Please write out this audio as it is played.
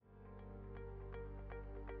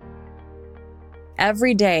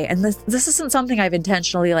every day, and this isn't something I've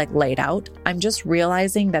intentionally laid out. I'm just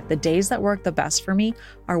realizing that the days that work the best for me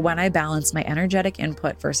are when I balance my energetic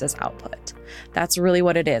input versus output. That's really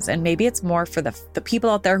what it is. And maybe it's more for the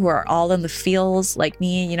people out there who are all in the feels like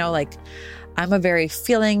me, I'm a very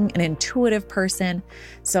feeling and intuitive person.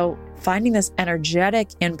 So finding this energetic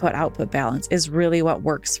input-output balance is really what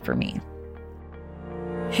works for me.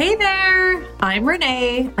 Hey there, I'm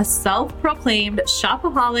Renee, a self-proclaimed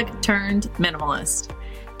shopaholic turned minimalist.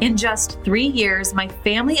 In just 3 years, my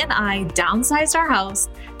family and I downsized our house,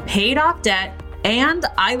 paid off debt, and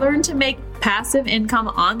I learned to make passive income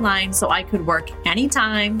online so I could work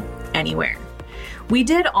anytime, anywhere. We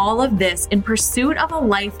did all of this in pursuit of a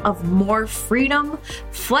life of more freedom,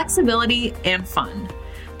 flexibility, and fun.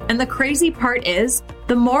 And the crazy part is,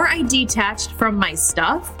 the more I detached from my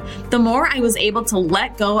stuff, the more I was able to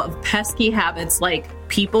let go of pesky habits like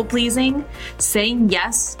people pleasing, saying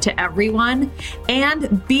yes to everyone,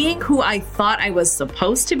 and being who I thought I was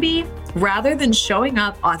supposed to be, rather than showing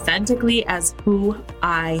up authentically as who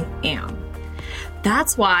I am.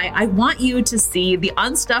 That's why I want you to see the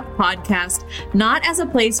Unstuffed podcast not as a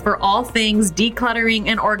place for all things decluttering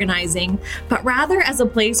and organizing, but rather as a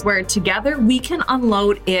place where together we can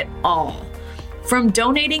unload it all. From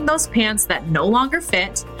donating those pants that no longer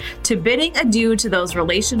fit, to bidding adieu to those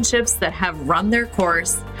relationships that have run their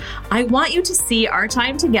course, I want you to see our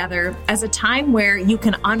time together as a time where you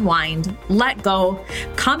can unwind, let go,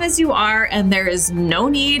 come as you are, and there is no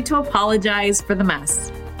need to apologize for the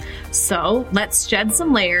mess. So let's shed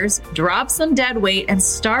some layers, drop some dead weight, and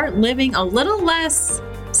start living a little less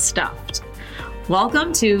stuffed.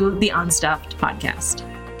 Welcome to the Unstuffed podcast.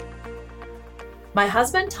 My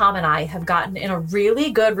husband, Tom, and I have gotten in a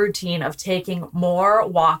really good routine of taking more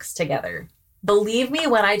walks together. Believe me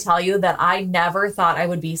when I tell you that I never thought I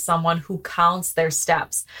would be someone who counts their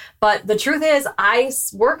steps. But the truth is, I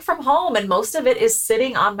work from home and most of it is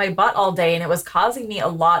sitting on my butt all day, and it was causing me a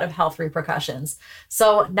lot of health repercussions.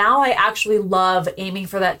 So now I actually love aiming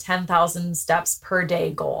for that 10,000 steps per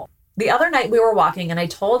day goal. The other night we were walking and I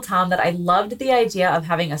told Tom that I loved the idea of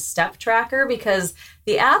having a step tracker because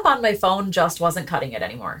the app on my phone just wasn't cutting it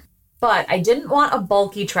anymore. But I didn't want a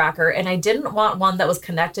bulky tracker, and I didn't want one that was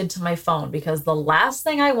connected to my phone because the last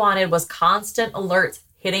thing I wanted was constant alerts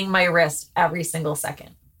hitting my wrist every single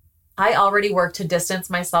second. I already work to distance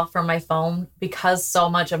myself from my phone because so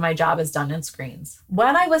much of my job is done in screens.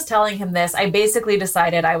 When I was telling him this, I basically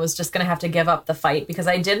decided I was just going to have to give up the fight because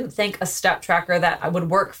I didn't think a step tracker that would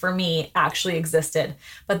work for me actually existed.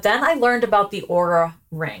 But then I learned about the Oura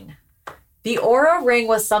Ring. The Oura Ring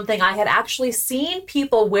was something I had actually seen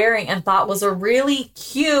people wearing and thought was a really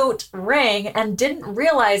cute ring and didn't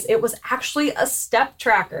realize it was actually a step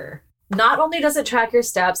tracker. Not only does it track your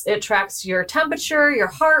steps, it tracks your temperature, your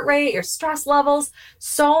heart rate, your stress levels,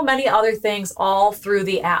 so many other things all through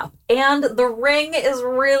the app. And the ring is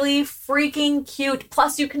really freaking cute.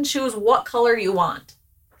 Plus, you can choose what color you want.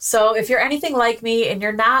 So if you're anything like me and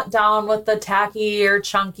you're not down with the tacky or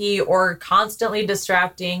chunky or constantly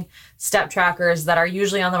distracting step trackers that are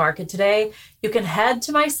usually on the market today, you can head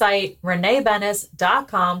to my site,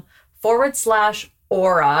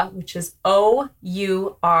 reneebenes.com/Oura, which is Oura,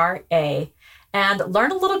 and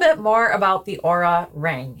learn a little bit more about the Oura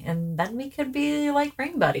Ring. And then we could be like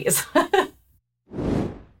ring buddies.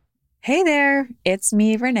 Hey there, it's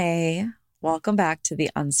me, Renee. Welcome back to the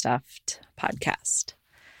Unstuffed podcast.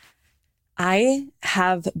 I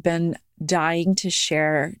have been dying to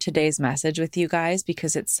share today's message with you guys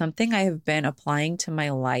because it's something I have been applying to my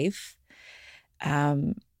life.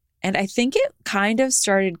 And I think it kind of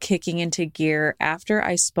started kicking into gear after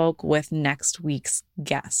I spoke with next week's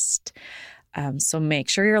guest. So make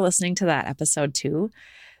sure you're listening to that episode too.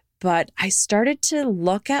 But I started to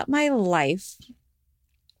look at my life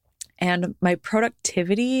and my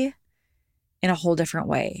productivity in a whole different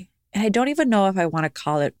way. And I don't even know if I want to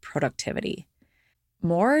call it productivity.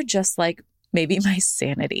 More just like maybe my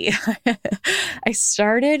sanity. I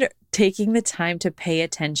started taking the time to pay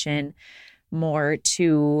attention more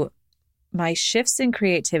to my shifts in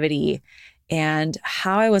creativity and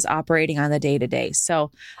how I was operating on the day-to-day. So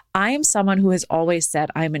I am someone who has always said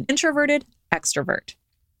I'm an introverted extrovert.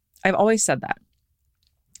 I've always said that.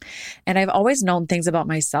 And I've always known things about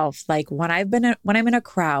myself, like when I'm in a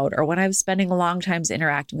crowd or when I'm spending long times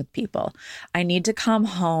interacting with people, I need to come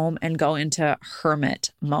home and go into hermit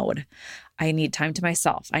mode. I need time to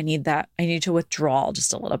myself. I need to withdraw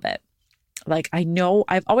just a little bit.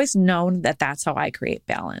 I've always known that that's how I create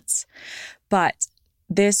balance. But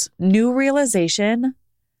this new realization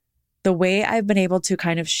the way I've been able to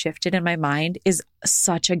kind of shift it in my mind is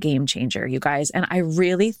such a game changer, you guys. And I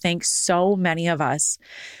really think so many of us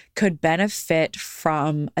could benefit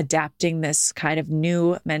from adapting this kind of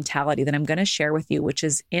new mentality that I'm going to share with you, which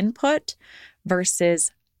is input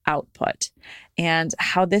versus output, and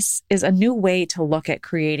how this is a new way to look at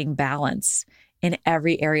creating balance in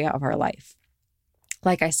every area of our life.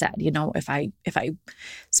 Like I said, if I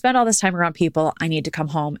spend all this time around people, I need to come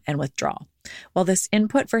home and withdraw. Well, this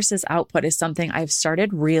input versus output is something I've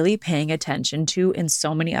started really paying attention to in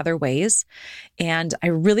so many other ways. And I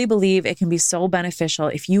really believe it can be so beneficial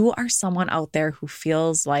if you are someone out there who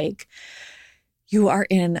feels like you are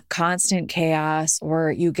in constant chaos,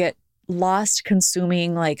 or you get lost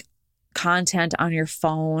consuming like content on your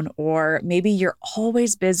phone, or maybe you're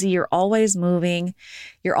always busy, you're always moving,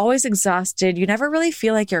 you're always exhausted, you never really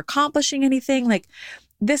feel like you're accomplishing anything. Like,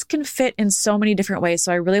 this can fit in so many different ways.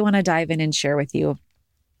 So I really want to dive in and share with you.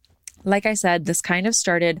 Like I said, this kind of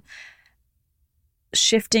started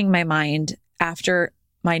shifting my mind after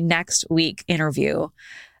my next week interview,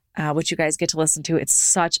 which you guys get to listen to. It's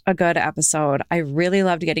such a good episode. I really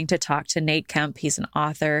loved getting to talk to Nate Kemp. He's an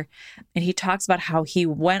author, and he talks about how he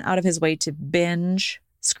went out of his way to binge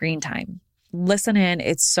screen time. Listen in.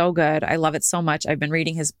 It's so good. I love it so much. I've been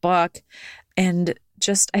reading his book, and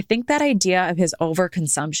I think that idea of his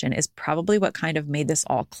overconsumption is probably what kind of made this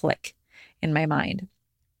all click in my mind.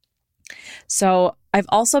 So I've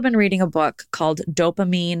also been reading a book called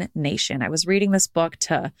Dopamine Nation. I was reading this book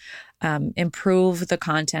to improve the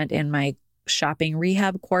content in my shopping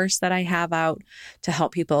rehab course that I have out to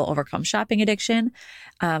help people overcome shopping addiction.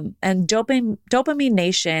 And Dopamine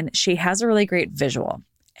Nation, she has a really great visual,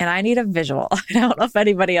 and I need a visual. I don't know if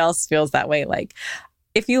anybody else feels that way. Like,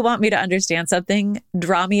 if you want me to understand something,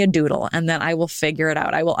 draw me a doodle and then I will figure it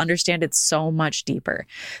out. I will understand it so much deeper.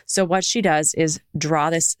 So what she does is draw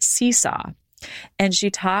this seesaw, and she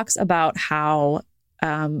talks about how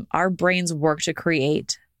our brains work to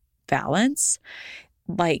create balance.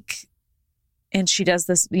 And she does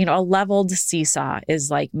this, a leveled seesaw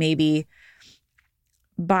is like maybe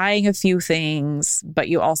buying a few things, but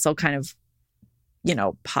you also kind of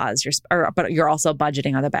pause but you're also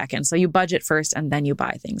budgeting on the back end. So you budget first and then you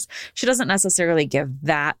buy things. She doesn't necessarily give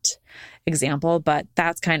that example, but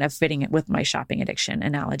that's kind of fitting it with my shopping addiction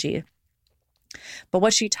analogy. But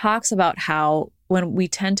what she talks about, how when we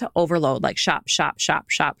tend to overload, like shopping,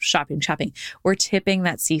 we're tipping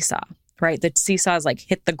that seesaw, right? The seesaw is like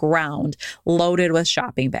hit the ground, loaded with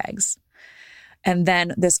shopping bags. And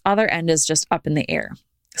then this other end is just up in the air.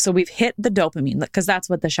 So we've hit the dopamine, because that's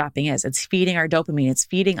what the shopping is. It's feeding our dopamine. It's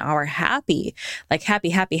feeding our happy, like happy,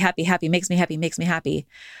 makes me happy.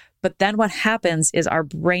 But then what happens is our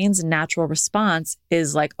brain's natural response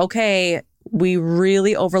is like, okay, we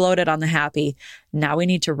really overloaded on the happy. Now we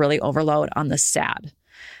need to really overload on the sad.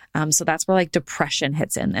 So that's where like depression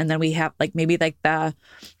hits in. And then we have like maybe like the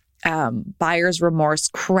buyer's remorse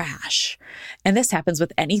crash. And this happens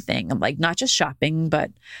with anything, like not just shopping,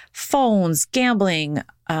 but phones, gambling,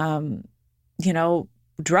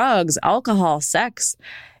 drugs, alcohol, sex.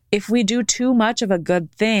 If we do too much of a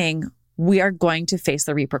good thing, we are going to face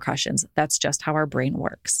the repercussions. That's just how our brain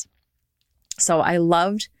works. So I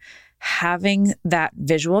loved having that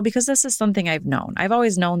visual, because this is something I've known. I've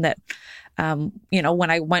always known that when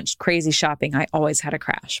I went crazy shopping, I always had a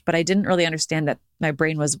crash, but I didn't really understand that my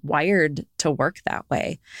brain was wired to work that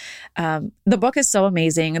way. The book is so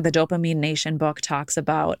amazing. The Dopamine Nation book talks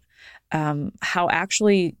about how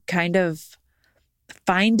actually kind of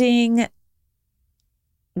finding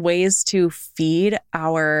ways to feed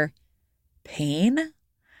our pain,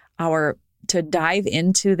 to dive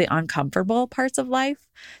into the uncomfortable parts of life,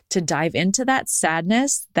 to dive into that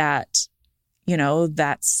sadness, that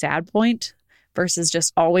sad point, versus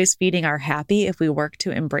just always feeding our happy. If we work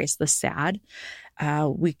to embrace the sad,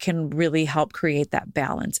 we can really help create that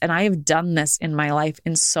balance. And I have done this in my life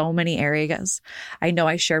in so many areas. I know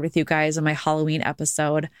I shared with you guys in my Halloween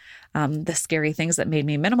episode, the scary things that made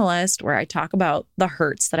me minimalist, where I talk about the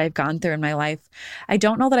hurts that I've gone through in my life. I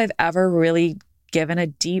don't know that I've ever really given a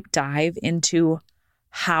deep dive into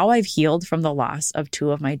how I've healed from the loss of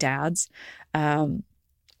two of my dads. I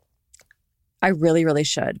really, really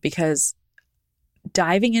should, because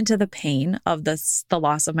diving into the pain of the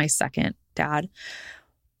loss of my second dad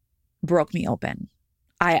broke me open.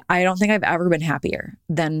 I don't think I've ever been happier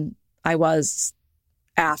than I was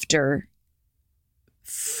after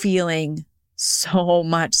feeling so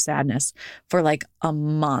much sadness for like a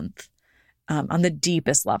month on the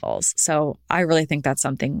deepest levels. So I really think that's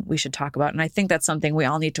something we should talk about. And I think that's something we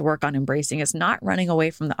all need to work on embracing, is not running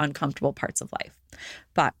away from the uncomfortable parts of life.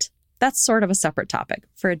 But that's sort of a separate topic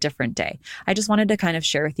for a different day. I just wanted to kind of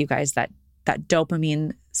share with you guys that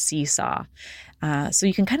dopamine seesaw. So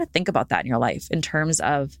you can kind of think about that in your life in terms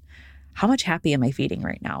of how much happy am I feeding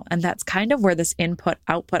right now? And that's kind of where this input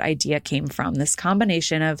output idea came from. This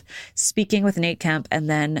combination of speaking with Nate Kemp and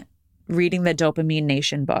then reading the Dopamine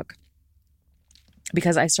Nation book.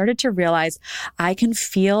 Because I started to realize I can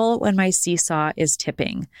feel when my seesaw is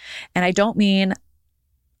tipping. And I don't mean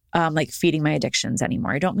like feeding my addictions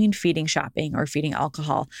anymore. I don't mean feeding shopping or feeding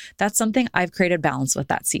alcohol. That's something I've created balance with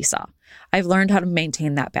that seesaw. I've learned how to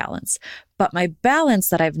maintain that balance. But my balance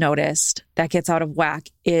that I've noticed that gets out of whack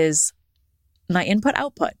is my input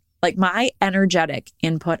output, like my energetic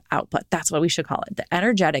input output. That's what we should call it. The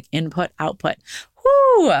energetic input output.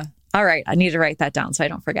 Whoo! All right. I need to write that down so I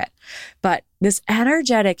don't forget. But this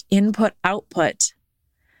energetic input output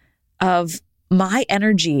of my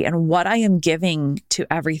energy and what I am giving to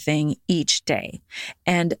everything each day,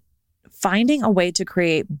 and finding a way to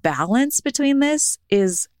create balance between this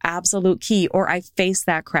is absolute key, or I face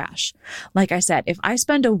that crash. Like I said, if I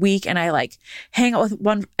spend a week and I hang out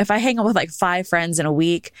with like 5 friends in a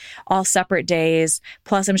week, all separate days,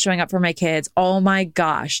 plus I'm showing up for my kids, oh my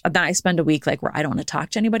gosh. Then I spend a week where I don't want to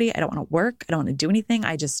talk to anybody. I don't want to work. I don't want to do anything.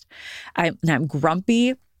 I'm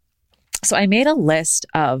grumpy. So I made a list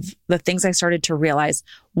of the things I started to realize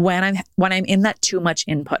when I'm in that too much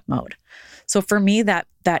input mode. So for me, that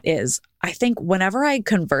is, I think whenever I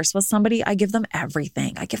converse with somebody, I give them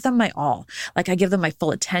everything. I give them my all. I give them my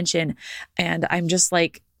full attention, and I'm just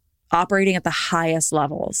operating at the highest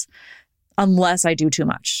levels unless I do too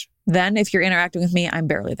much. Then if you're interacting with me, I'm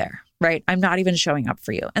barely there, right? I'm not even showing up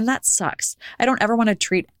for you. And that sucks. I don't ever want to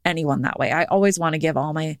treat anyone that way. I always want to give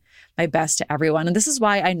all my best to everyone. And this is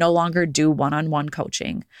why I no longer do one-on-one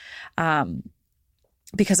coaching.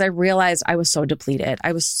 Because I realized I was so depleted.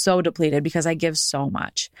 I was so depleted because I give so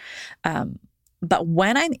much. But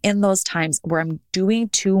when I'm in those times where I'm doing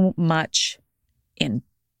too much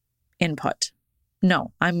input,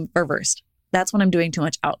 no, I'm reversed. That's when I'm doing too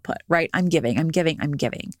much output, right? I'm giving.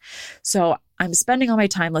 So I'm spending all my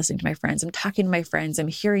time listening to my friends. I'm talking to my friends. I'm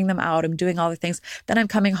hearing them out. I'm doing all the things. Then I'm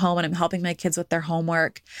coming home and I'm helping my kids with their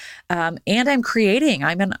homework. And I'm creating.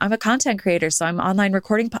 I'm a content creator. So I'm online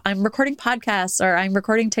recording. I'm recording podcasts, or I'm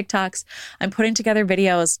recording TikToks. I'm putting together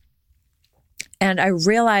videos. And I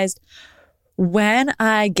realized when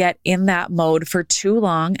I get in that mode for too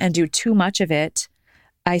long and do too much of it,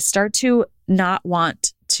 I start to not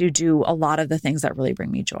want to do a lot of the things that really bring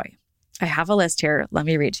me joy. I have a list here. Let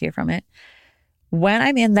me read to you from it. When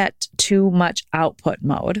I'm in that too much output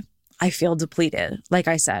mode, I feel depleted. Like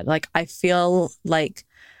I said, I feel like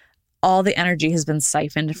all the energy has been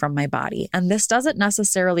siphoned from my body. And this doesn't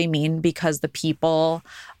necessarily mean because the people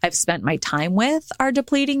I've spent my time with are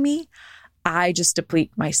depleting me. I just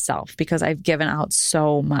deplete myself because I've given out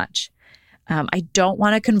so much. I don't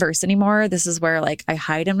want to converse anymore. This is where I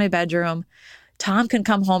hide in my bedroom. Tom can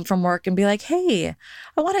come home from work and be like, hey,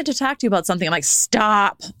 I wanted to talk to you about something. I'm like,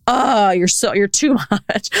 stop. Oh, you're too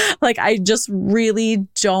much. I just really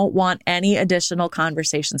don't want any additional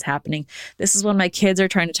conversations happening. This is when my kids are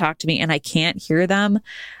trying to talk to me and I can't hear them.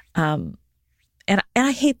 And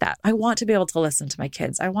I hate that. I want to be able to listen to my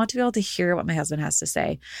kids. I want to be able to hear what my husband has to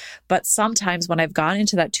say. But sometimes when I've gone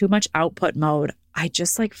into that too much output mode, I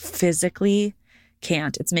just physically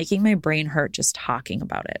can't. It's making my brain hurt just talking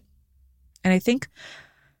about it. And I think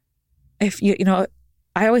if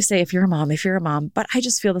I always say, if you're a mom, but I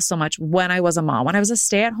just feel this so much when I was a mom. When I was a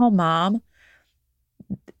stay-at-home mom,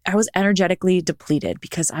 I was energetically depleted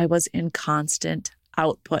because I was in constant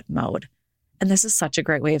output mode. And this is such a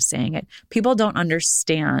great way of saying it. People don't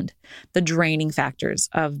understand the draining factors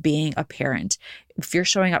of being a parent. If you're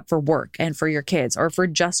showing up for work and for your kids, or for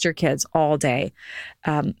just your kids all day.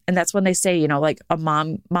 And that's when they say,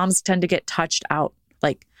 moms tend to get touched out.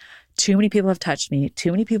 Too many people have touched me.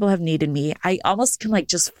 Too many people have needed me. I almost can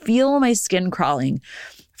just feel my skin crawling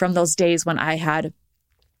from those days when I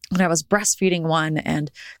was breastfeeding one and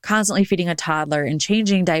constantly feeding a toddler and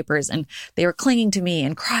changing diapers, and they were clinging to me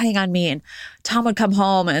and crying on me. And Tom would come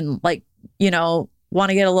home and want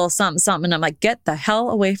to get a little something. And I'm like, get the hell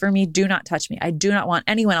away from me. Do not touch me. I do not want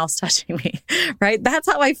anyone else touching me, right? That's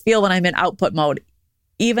how I feel when I'm in output mode.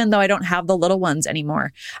 Even though I don't have the little ones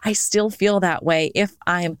anymore, I still feel that way if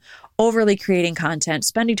I'm overly creating content,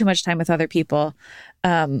 spending too much time with other people.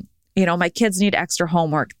 My kids need extra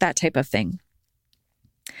homework, that type of thing.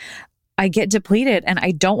 I get depleted and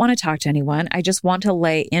I don't want to talk to anyone. I just want to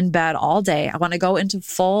lay in bed all day. I want to go into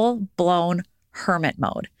full blown hermit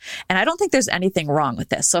mode. And I don't think there's anything wrong with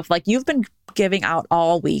this. So if you've been giving out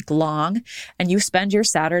all week long and you spend your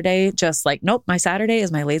Saturday just like, nope, my Saturday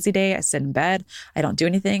is my lazy day. I sit in bed. I don't do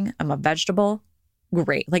anything. I'm a vegetable.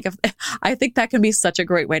 Great. Like I think that can be such a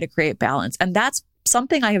great way to create balance. And that's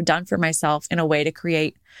something I have done for myself in a way to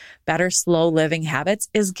create better slow living habits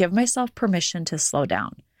is give myself permission to slow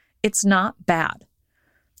down. It's not bad.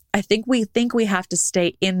 I think we have to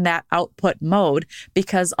stay in that output mode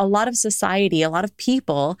because a lot of society, a lot of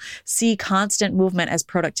people see constant movement as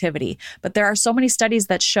productivity. But there are so many studies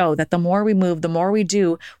that show that the more we move, the more we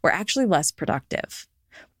do, we're actually less productive.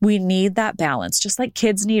 We need that balance, just like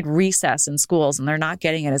kids need recess in schools and they're not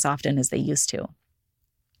getting it as often as they used to.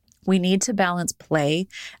 We need to balance play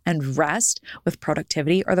and rest with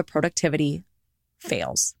productivity or the productivity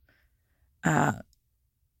fails.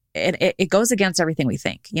 It goes against everything we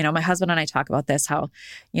think. You know, my husband and I talk about this, how,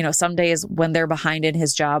 you know, some days when they're behind in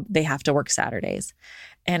his job, they have to work Saturdays.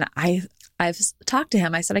 And I've talked to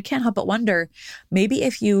him. I said, I can't help but wonder, maybe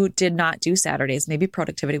if you did not do Saturdays, maybe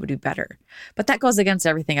productivity would be better. But that goes against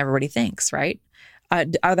everything everybody thinks, right? Are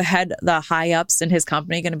the high ups in his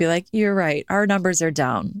company going to be like, you're right, our numbers are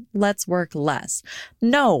down, let's work less?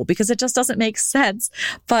 No, because it just doesn't make sense.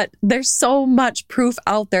 But there's so much proof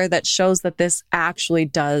out there that shows that this actually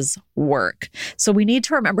does work. So we need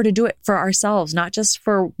to remember to do it for ourselves, not just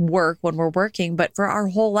for work when we're working, but for our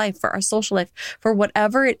whole life, for our social life, for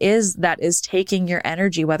whatever it is that is taking your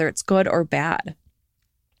energy, whether it's good or bad.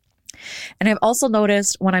 And I've also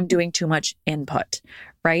noticed when I'm doing too much input,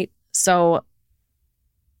 right? So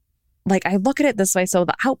like I look at it this way. So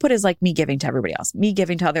the output is like me giving to everybody else, me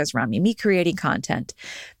giving to others around me creating content,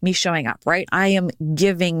 me showing up, right? I am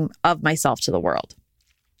giving of myself to the world.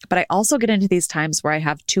 But I also get into these times where I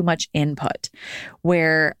have too much input,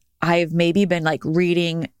 where I've maybe been like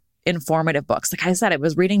reading informative books. Like I said, I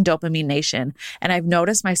was reading Dopamine Nation and I've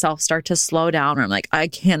noticed myself start to slow down where I'm like, I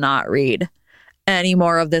cannot read any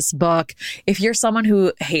more of this book. If you're someone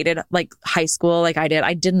who hated like high school, like I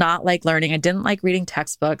did not like learning. I didn't like reading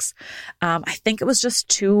textbooks. I think it was just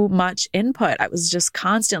too much input. I was just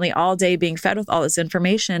constantly all day being fed with all this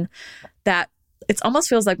information that it almost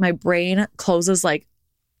feels like my brain closes like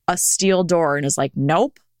a steel door and is like,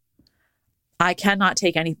 nope, I cannot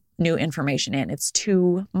take any new information in. It's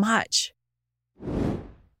too much.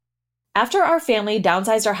 After our family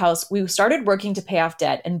downsized our house, we started working to pay off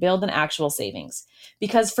debt and build an actual savings.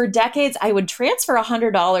 Because for decades, I would transfer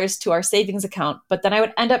 $100 to our savings account, but then I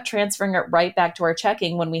would end up transferring it right back to our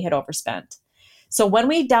checking when we had overspent. So when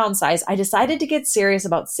we downsized, I decided to get serious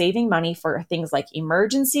about saving money for things like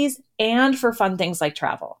emergencies and for fun things like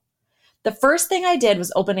travel. The first thing I did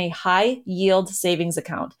was open a high yield savings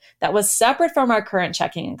account that was separate from our current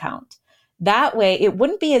checking account. That way, it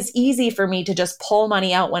wouldn't be as easy for me to just pull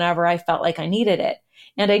money out whenever I felt like I needed it.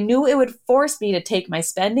 And I knew it would force me to take my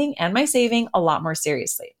spending and my saving a lot more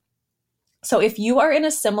seriously. So if you are in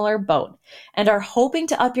a similar boat and are hoping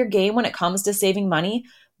to up your game when it comes to saving money,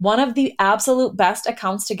 one of the absolute best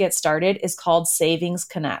accounts to get started is called Savings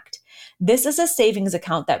Connect. This is a savings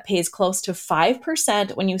account that pays close to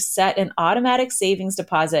 5% when you set an automatic savings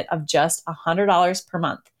deposit of just $100 per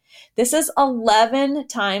month. This is 11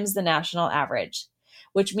 times the national average,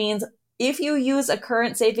 which means if you use a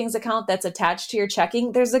current savings account that's attached to your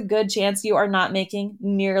checking, there's a good chance you are not making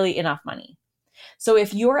nearly enough money. So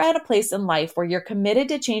if you're at a place in life where you're committed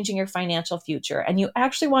to changing your financial future and you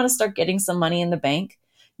actually want to start getting some money in the bank,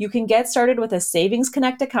 you can get started with a Savings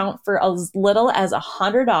Connect account for as little as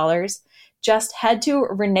 $100. Just head to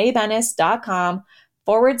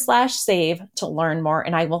reneebennis.com/save to learn more,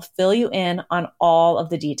 and I will fill you in on all of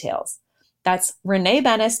the details. That's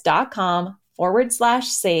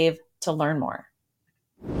reneebennis.com/save to learn more.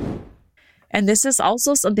 And this is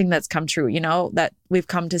also something that's come true, that we've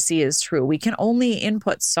come to see is true. We can only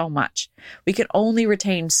input so much. We can only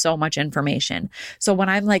retain so much information. So when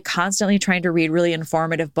I'm like constantly trying to read really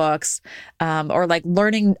informative books, or like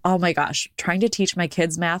learning, oh my gosh, trying to teach my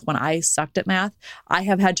kids math when I sucked at math, I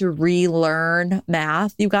have had to relearn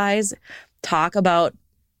math. You guys, talk about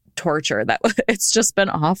torture. It's just been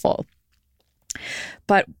awful.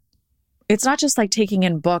 But it's not just like taking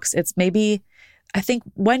in books. It's maybe, I think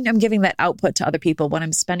when I'm giving that output to other people, when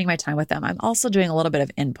I'm spending my time with them, I'm also doing a little bit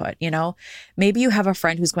of input. Maybe you have a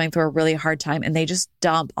friend who's going through a really hard time and they just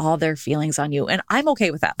dump all their feelings on you. And I'm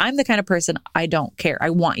okay with that. I'm the kind of person, I don't care. I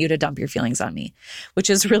want you to dump your feelings on me, which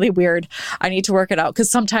is really weird. I need to work it out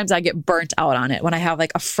because sometimes I get burnt out on it when I have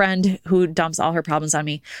like a friend who dumps all her problems on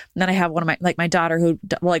me. And then I have one of my daughter who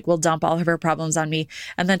will dump all of her problems on me.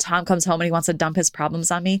 And then Tom comes home and he wants to dump his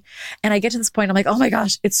problems on me. And I get to this point, I'm like, oh my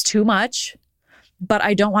gosh, it's too much. But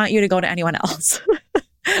I don't want you to go to anyone else.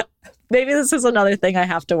 Maybe this is another thing I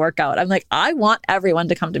have to work out. I'm like, I want everyone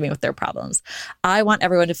to come to me with their problems. I want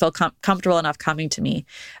everyone to feel comfortable enough coming to me.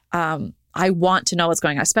 I want to know what's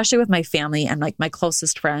going on, especially with my family and like my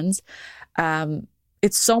closest friends.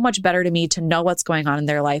 It's so much better to me to know what's going on in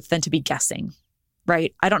their life than to be guessing,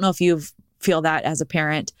 right? I don't know if you feel that as a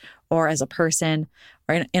parent or as a person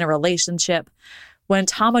or in a relationship. When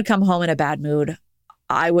Tom would come home in a bad mood,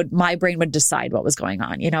 my brain would decide what was going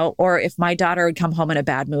on, or if my daughter would come home in a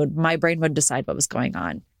bad mood, my brain would decide what was going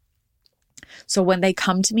on. So when they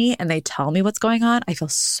come to me and they tell me what's going on, I feel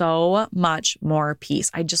so much more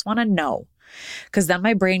peace. I just want to know, because then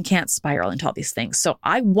my brain can't spiral into all these things. So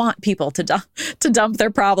I want people to dump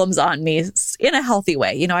their problems on me in a healthy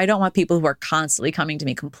way. I don't want people who are constantly coming to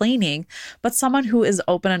me complaining, but someone who is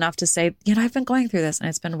open enough to say, I've been going through this and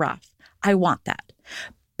it's been rough. I want that.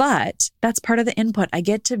 But that's part of the input. It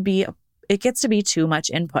gets to be too much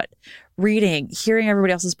input. Reading, hearing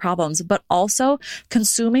everybody else's problems, but also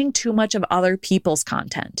consuming too much of other people's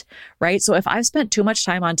content, right? So if I've spent too much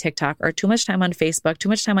time on TikTok or too much time on Facebook, too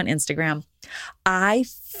much time on Instagram, I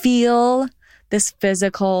feel this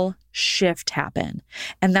physical shift happen.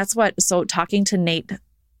 And that's so talking to Nate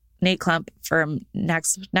Klemp from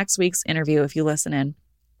next week's interview, if you listen in,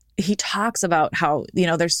 he talks about how,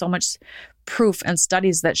 there's so much proof and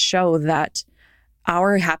studies that show that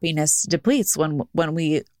our happiness depletes when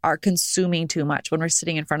we are consuming too much, when we're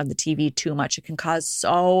sitting in front of the TV too much. It can cause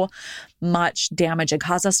so much damage and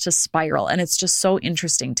cause us to spiral. And it's just so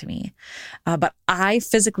interesting to me. But I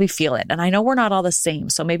physically feel it. And I know we're not all the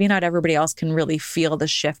same. So maybe not everybody else can really feel the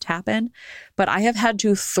shift happen. But I have had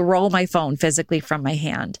to throw my phone physically from my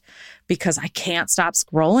hand because I can't stop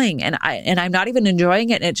scrolling. And I'm not even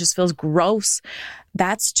enjoying it. And it just feels gross.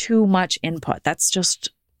 That's too much input. That's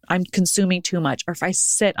just... I'm consuming too much. Or if I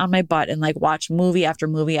sit on my butt and like watch movie after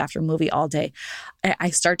movie after movie all day, I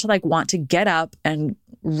start to like want to get up and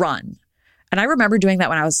run. And I remember doing that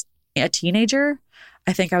when I was a teenager.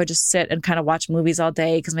 I think I would just sit and kind of watch movies all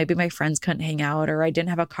day because maybe my friends couldn't hang out or I didn't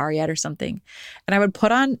have a car yet or something. And I would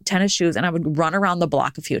put on tennis shoes and I would run around the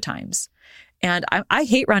block a few times. And I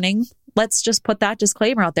hate running. Let's just put that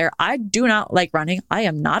disclaimer out there. I do not like running. I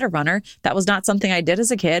am not a runner. That was not something I did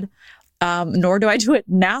as a kid. Nor do I do it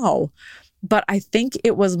now. But I think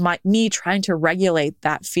it was me trying to regulate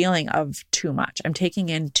that feeling of too much. I'm taking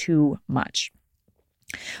in too much.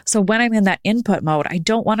 So when I'm in that input mode, I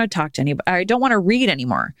don't want to talk to anybody. I don't want to read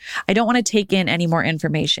anymore. I don't want to take in any more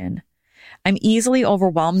information. I'm easily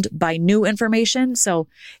overwhelmed by new information. So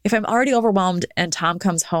if I'm already overwhelmed and Tom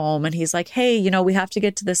comes home and he's like, hey, we have to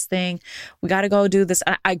get to this thing. We got to go do this.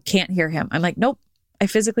 I can't hear him. I'm like, nope, I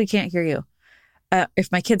physically can't hear you.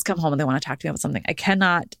 If my kids come home and they want to talk to me about something, I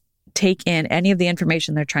cannot take in any of the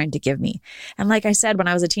information they're trying to give me. And like I said, when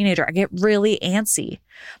I was a teenager, I get really antsy.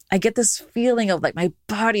 I get this feeling of like my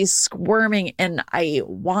body's squirming and I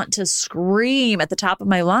want to scream at the top of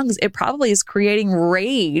my lungs. It probably is creating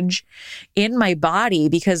rage in my body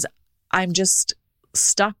because I'm just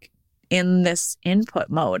stuck in this input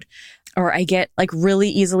mode. Or I get like really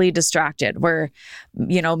easily distracted where,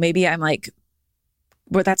 maybe I'm like,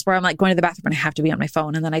 that's where I'm like going to the bathroom and I have to be on my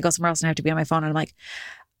phone. And then I go somewhere else and I have to be on my phone. And I'm like,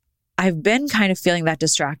 I've been kind of feeling that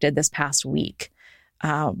distracted this past week,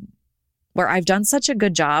 where I've done such a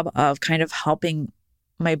good job of kind of helping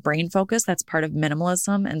my brain focus. That's part of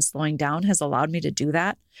minimalism, and slowing down has allowed me to do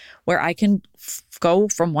that, where I can go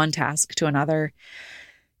from one task to another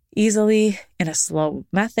easily in a slow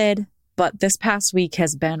method. But this past week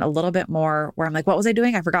has been a little bit more where I'm like, what was I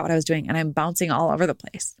doing? I forgot what I was doing. And I'm bouncing all over the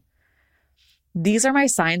place. These are my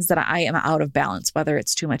signs that I am out of balance, whether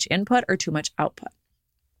it's too much input or too much output.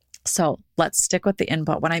 So let's stick with the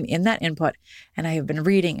input. When I'm in that input and I have been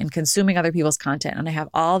reading and consuming other people's content and I have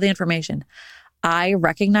all the information, I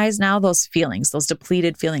recognize now those feelings, those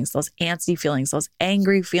depleted feelings, those antsy feelings, those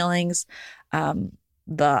angry feelings,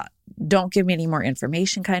 the don't give me any more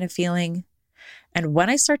information kind of feeling. And when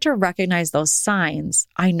I start to recognize those signs,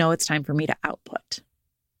 I know it's time for me to output.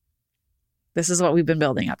 This is what we've been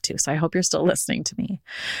building up to. So I hope you're still listening to me.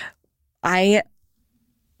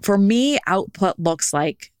 For me, output looks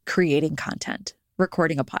like creating content,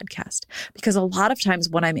 recording a podcast, because a lot of times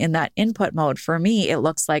when I'm in that input mode, for me, it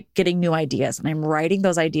looks like getting new ideas and I'm writing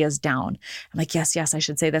those ideas down. I'm like, yes, I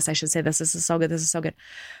should say this. I should say this. This is so good. This is so good.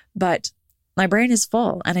 But my brain is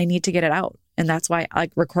full and I need to get it out. And that's why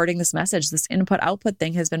like recording this message, this input output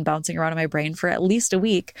thing has been bouncing around in my brain for at least a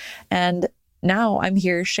week. And now I'm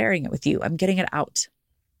here sharing it with you. I'm getting it out.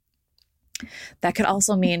 That could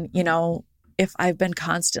also mean, if I've been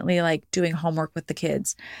constantly like doing homework with the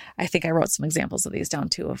kids, I think I wrote some examples of these down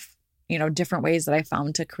too, of, different ways that I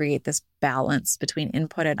found to create this balance between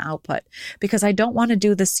input and output, because I don't want to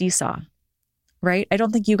do the seesaw, right? I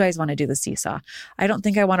don't think you guys want to do the seesaw. I don't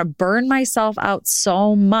think I want to burn myself out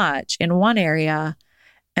so much in one area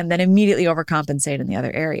and then immediately overcompensate in the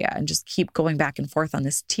other area and just keep going back and forth on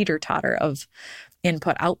this teeter-totter of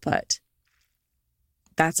input output.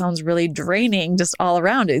 That sounds really draining just all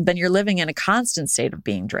around. Then you're living in a constant state of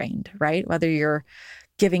being drained, right? Whether you're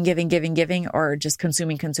giving, or just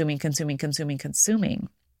consuming.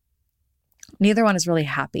 Neither one is really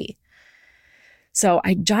happy. So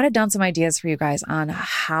I jotted down some ideas for you guys on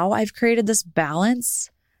how I've created this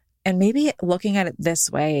balance, and maybe looking at it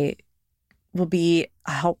this way will be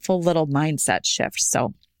a helpful little mindset shift.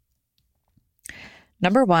 So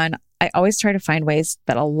number one, I always try to find ways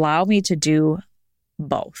that allow me to do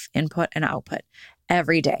both input and output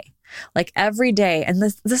every day. Like every day. And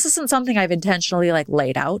this isn't something I've intentionally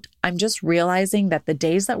laid out. I'm just realizing that the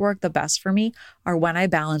days that work the best for me are when I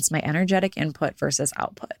balance my energetic input versus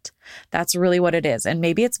output. That's really what it is. And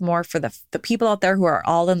maybe it's more for the people out there who are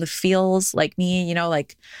all in the feels like me,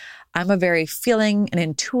 I'm a very feeling and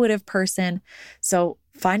intuitive person. So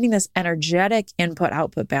finding this energetic input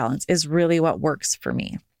output balance is really what works for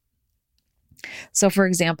me. So for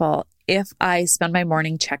example, if I spend my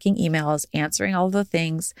morning checking emails, answering all of the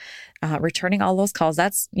things, returning all those calls,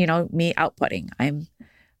 that's, me outputting. I'm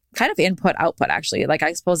kind of input output actually.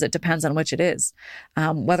 I suppose it depends on which it is.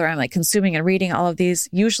 Whether I'm consuming and reading all of these,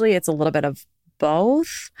 usually it's a little bit of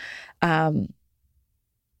both. Maybe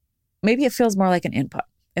it feels more like an input.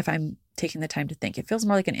 If I'm taking the time to think, it feels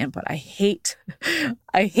more like an input. I hate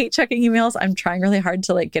checking emails. I'm trying really hard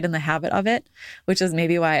to get in the habit of it, which is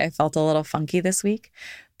maybe why I felt a little funky this week.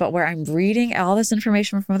 But where I'm reading all this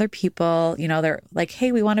information from other people, they're like,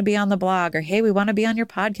 hey, we want to be on the blog, or hey, we want to be on your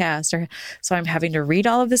podcast. Or so I'm having to read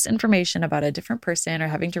all of this information about a different person, or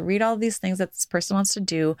having to read all of these things that this person wants to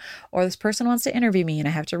do, or this person wants to interview me and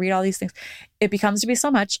I have to read all these things. It becomes to be so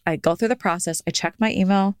much. I go through the process, I check my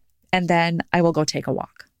email, and then I will go take a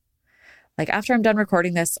walk. After I'm done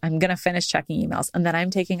recording this, I'm going to finish checking emails, and then I'm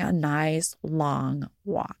taking a nice long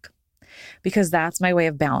walk, because that's my way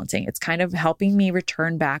of balancing. It's kind of helping me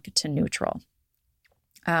return back to neutral.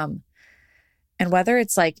 And whether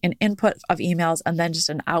it's an input of emails and then just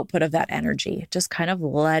an output of that energy, just kind of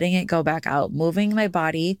letting it go back out, moving my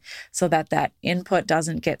body so that that input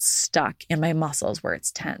doesn't get stuck in my muscles where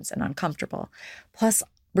it's tense and uncomfortable. Plus,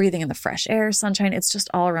 breathing in the fresh air, sunshine, it's just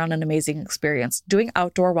all around an amazing experience. Doing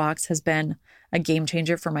outdoor walks has been a game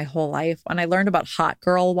changer for my whole life. When I learned about hot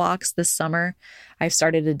girl walks this summer, I've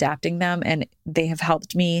started adapting them, and they have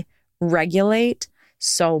helped me regulate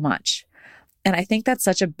so much. And I think that's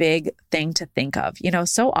such a big thing to think of.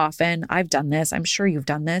 So often I've done this, I'm sure you've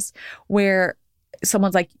done this, where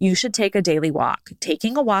someone's like, you should take a daily walk.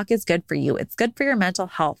 Taking a walk is good for you. It's good for your mental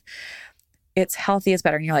health. It's healthy, it's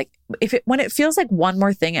better. And you're like, when it feels like one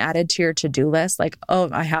more thing added to your to-do list, oh,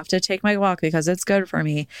 I have to take my walk because it's good for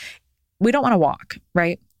me. We don't want to walk,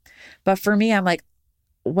 right? But for me, I'm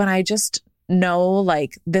when I just know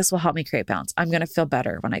this will help me create balance, I'm going to feel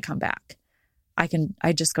better when I come back.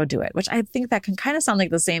 I just go do it, which I think that can kind of sound like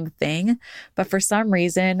the same thing. But for some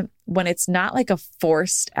reason, when it's not a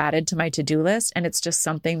forced added to my to-do list, and it's just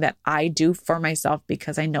something that I do for myself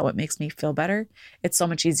because I know it makes me feel better, it's so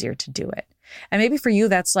much easier to do it. And maybe for you,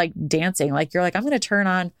 that's dancing. You're I'm going to turn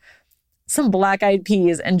on some Black Eyed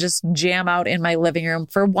Peas and just jam out in my living room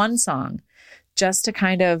for one song, just to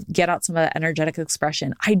kind of get out some of that energetic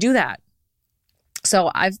expression. I do that.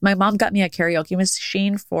 So my mom got me a karaoke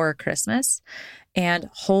machine for Christmas, and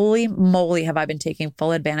holy moly, have I been taking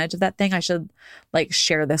full advantage of that thing. I should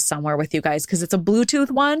share this somewhere with you guys, because it's a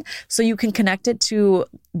Bluetooth one, so you can connect it to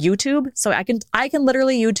YouTube. So I can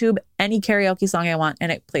literally YouTube any karaoke song I want,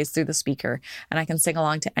 and it plays through the speaker, and I can sing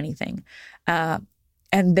along to anything.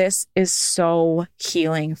 And this is so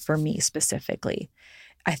healing for me specifically.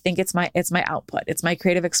 I think it's my output. It's my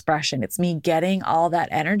creative expression. It's me getting all that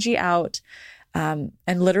energy out. And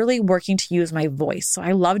literally working to use my voice. So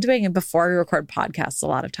I love doing it before I record podcasts a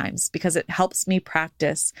lot of times, because it helps me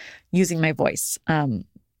practice using my voice.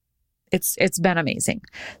 It's been amazing.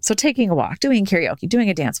 So taking a walk, doing karaoke, doing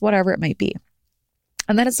a dance, whatever it might be.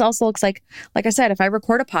 And then it also looks like I said, if I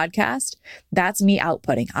record a podcast, that's me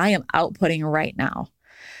outputting. I am outputting right now.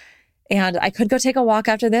 And I could go take a walk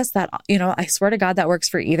after this. That, I swear to God, that works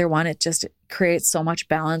for either one. It just creates so much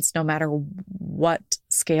balance no matter what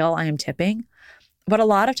scale I am tipping. But a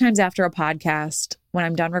lot of times after a podcast, when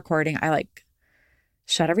I'm done recording, I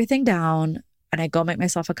shut everything down and I go make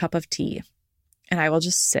myself a cup of tea, and I will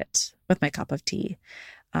just sit with my cup of tea.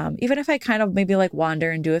 Even if I kind of maybe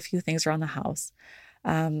wander and do a few things around the house,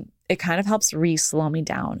 it kind of helps slow me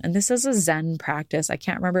down. And this is a Zen practice. I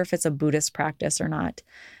can't remember if it's a Buddhist practice or not.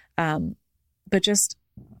 But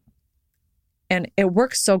and it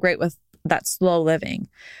works so great with that slow living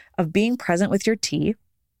of being present with your tea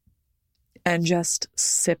and just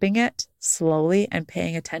sipping it slowly and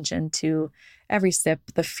paying attention to every sip,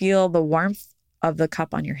 the feel, the warmth of the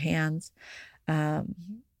cup on your hands,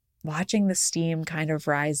 watching the steam kind of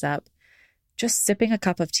rise up. Just sipping a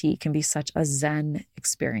cup of tea can be such a Zen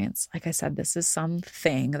experience. Like I said, this is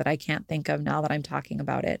something that I can't think of now that I'm talking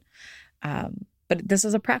about it. But this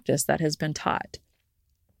is a practice that has been taught.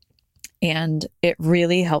 And it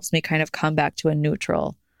really helps me kind of come back to a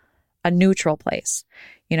neutral place.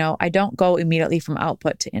 I don't go immediately from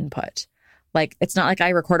output to input. Like, it's not like I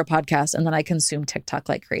record a podcast and then I consume TikTok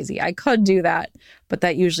like crazy. I could do that, but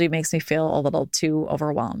that usually makes me feel a little too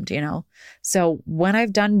overwhelmed, So when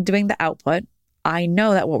I've done doing the output, I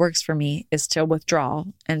know that what works for me is to withdraw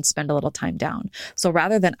and spend a little time down. So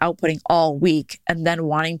rather than outputting all week and then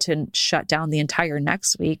wanting to shut down the entire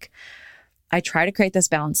next week, I try to create this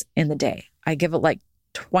balance in the day. I give it like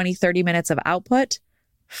 20, 30 minutes of output,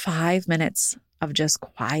 5 minutes of just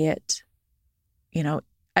quiet.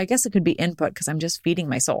 I guess it could be input because I'm just feeding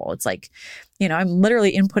my soul. It's like, I'm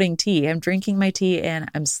literally inputting tea. I'm drinking my tea and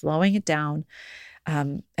I'm slowing it down.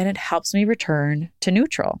 And it helps me return to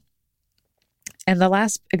neutral. And the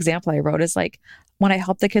last example I wrote is like when I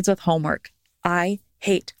help the kids with homework. I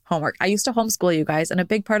hate homework. I used to homeschool, you guys. And a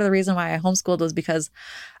big part of the reason why I homeschooled was because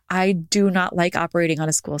I do not like operating on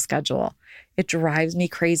a school schedule. It drives me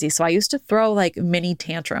crazy. So I used to throw like mini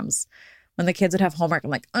tantrums when the kids would have homework. I'm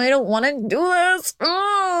like, I don't want to do this.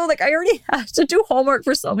 Oh, like I already had to do homework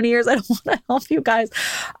for so many years. I don't want to help you guys.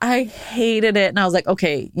 I hated it. And I was like,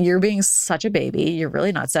 okay, you're being such a baby. You're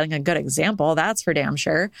really not setting a good example. That's for damn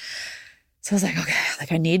sure. So I was like, okay,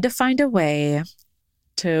 like I need to find a way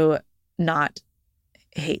to not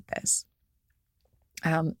hate this.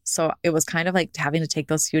 So it was kind of like having to take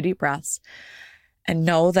those few deep breaths and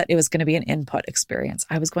know that it was going to be an input experience.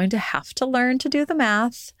 I was going to have to learn to do the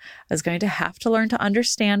math. I was going to have to learn to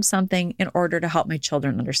understand something in order to help my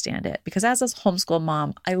children understand it. Because as a homeschool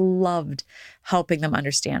mom, I loved helping them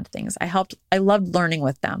understand things. I loved learning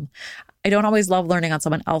with them. I don't always love learning on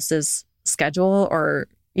someone else's schedule or,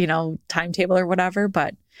 timetable or whatever,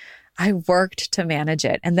 but I worked to manage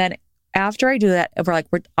it. And then after I do that, we're like,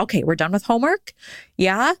 we're done with homework.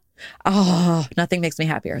 Yeah. Oh, nothing makes me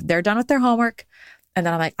happier. They're done with their homework. And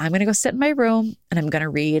then I'm like, I'm going to go sit in my room and I'm going to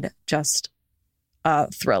read just a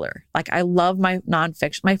thriller. Like I love my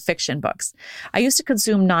fiction books. I used to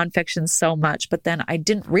consume nonfiction so much, but then I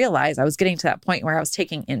didn't realize I was getting to that point where I was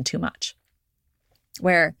taking in too much,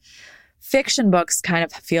 where fiction books kind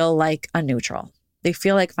of feel like a neutral. They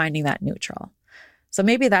feel like finding that neutral. So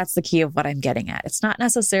maybe that's the key of what I'm getting at. It's not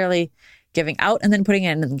necessarily giving out and then putting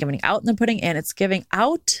in and then giving out and then putting in. It's giving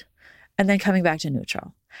out and then coming back to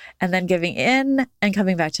neutral and then giving in and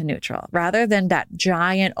coming back to neutral rather than that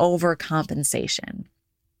giant overcompensation.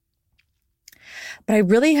 But I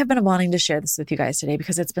really have been wanting to share this with you guys today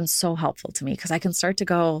because it's been so helpful to me because I can start to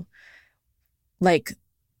go like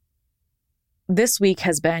this week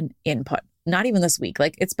has been input, not even this week.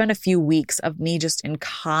 Like it's been a few weeks of me just in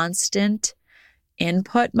constant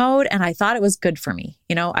input mode. And I thought it was good for me.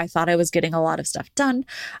 I thought I was getting a lot of stuff done.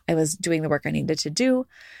 I was doing the work I needed to do,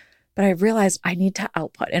 but I realized I need to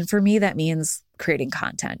output. And for me, that means creating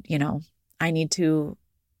content. I need to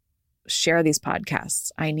share these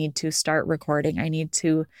podcasts. I need to start recording. I need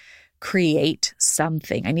to create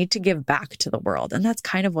something. I need to give back to the world. And that's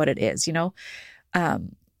kind of what it is.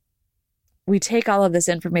 We take all of this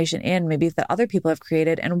information in, maybe that other people have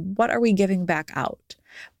created, and what are we giving back out?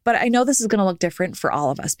 But I know this is going to look different for all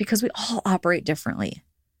of us because we all operate differently.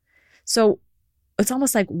 So it's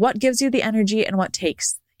almost like what gives you the energy and what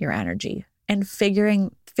takes your energy, and figuring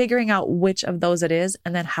out which of those it is,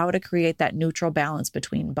 and then how to create that neutral balance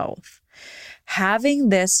between both. Having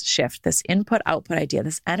this shift, this input-output idea,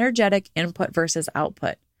 this energetic input versus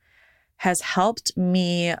output has helped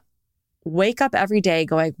me wake up every day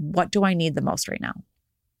going, what do I need the most right now?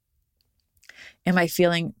 Am I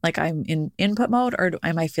feeling like I'm in input mode or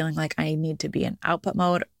am I feeling like I need to be in output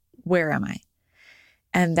mode? Where am I?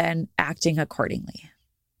 And then acting accordingly,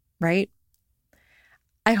 right?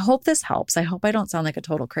 I hope this helps. I hope I don't sound like a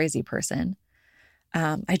total crazy person.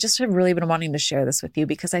 I just have really been wanting to share this with you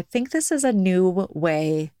because I think this is a new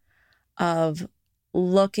way of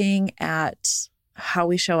looking at how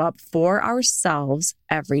we show up for ourselves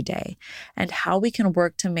every day and how we can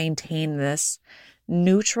work to maintain this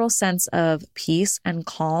neutral sense of peace and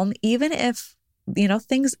calm, even if,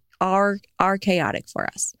 things are chaotic for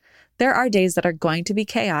us. There are days that are going to be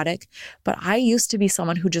chaotic, but I used to be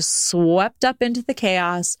someone who just swept up into the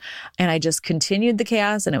chaos and I just continued the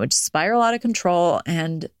chaos and it would spiral out of control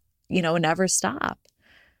and, never stop.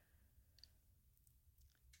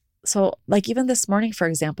 So like even this morning, for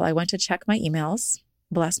example, I went to check my emails,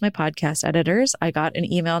 bless my podcast editors. I got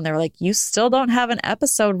an email and they were like, you still don't have an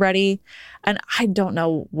episode ready. And I don't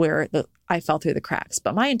know where I fell through the cracks,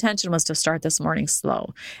 but my intention was to start this morning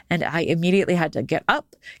slow. And I immediately had to get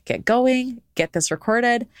up, get going, get this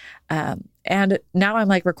recorded. And now I'm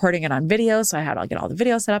like recording it on video. So I'll get all the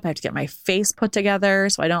videos set up. I have to get my face put together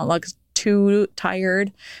so I don't look too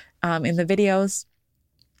tired in the videos.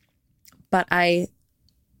 But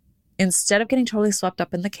instead of getting totally swept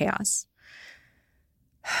up in the chaos,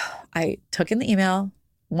 I took in the email,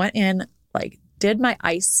 went in, did my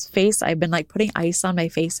ice face. I've been putting ice on my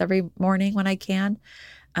face every morning when I can,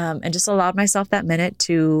 and just allowed myself that minute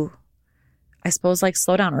to, I suppose,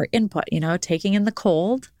 slow down or input, taking in the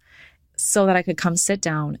cold so that I could come sit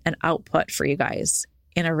down and output for you guys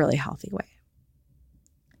in a really healthy way.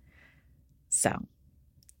 So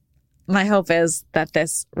my hope is that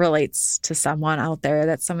this relates to someone out there,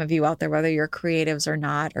 that some of you out there, whether you're creatives or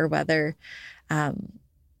not, or whether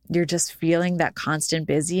you're just feeling that constant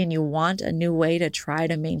busy and you want a new way to try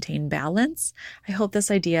to maintain balance. I hope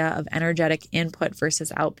this idea of energetic input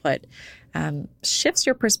versus output shifts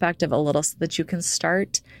your perspective a little so that you can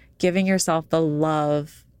start giving yourself the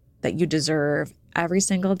love that you deserve every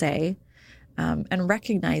single day, and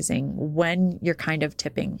recognizing when you're kind of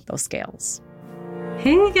tipping those scales.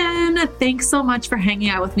 Hey again, thanks so much for hanging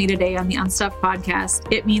out with me today on the Unstuffed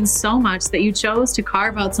podcast. It means so much that you chose to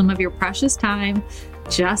carve out some of your precious time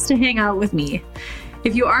just to hang out with me.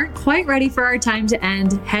 If you aren't quite ready for our time to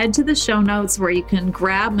end, head to the show notes where you can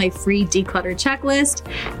grab my free declutter checklist,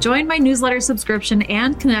 join my newsletter subscription,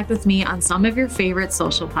 and connect with me on some of your favorite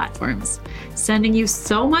social platforms. Sending you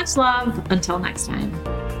so much love. Until next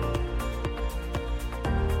time.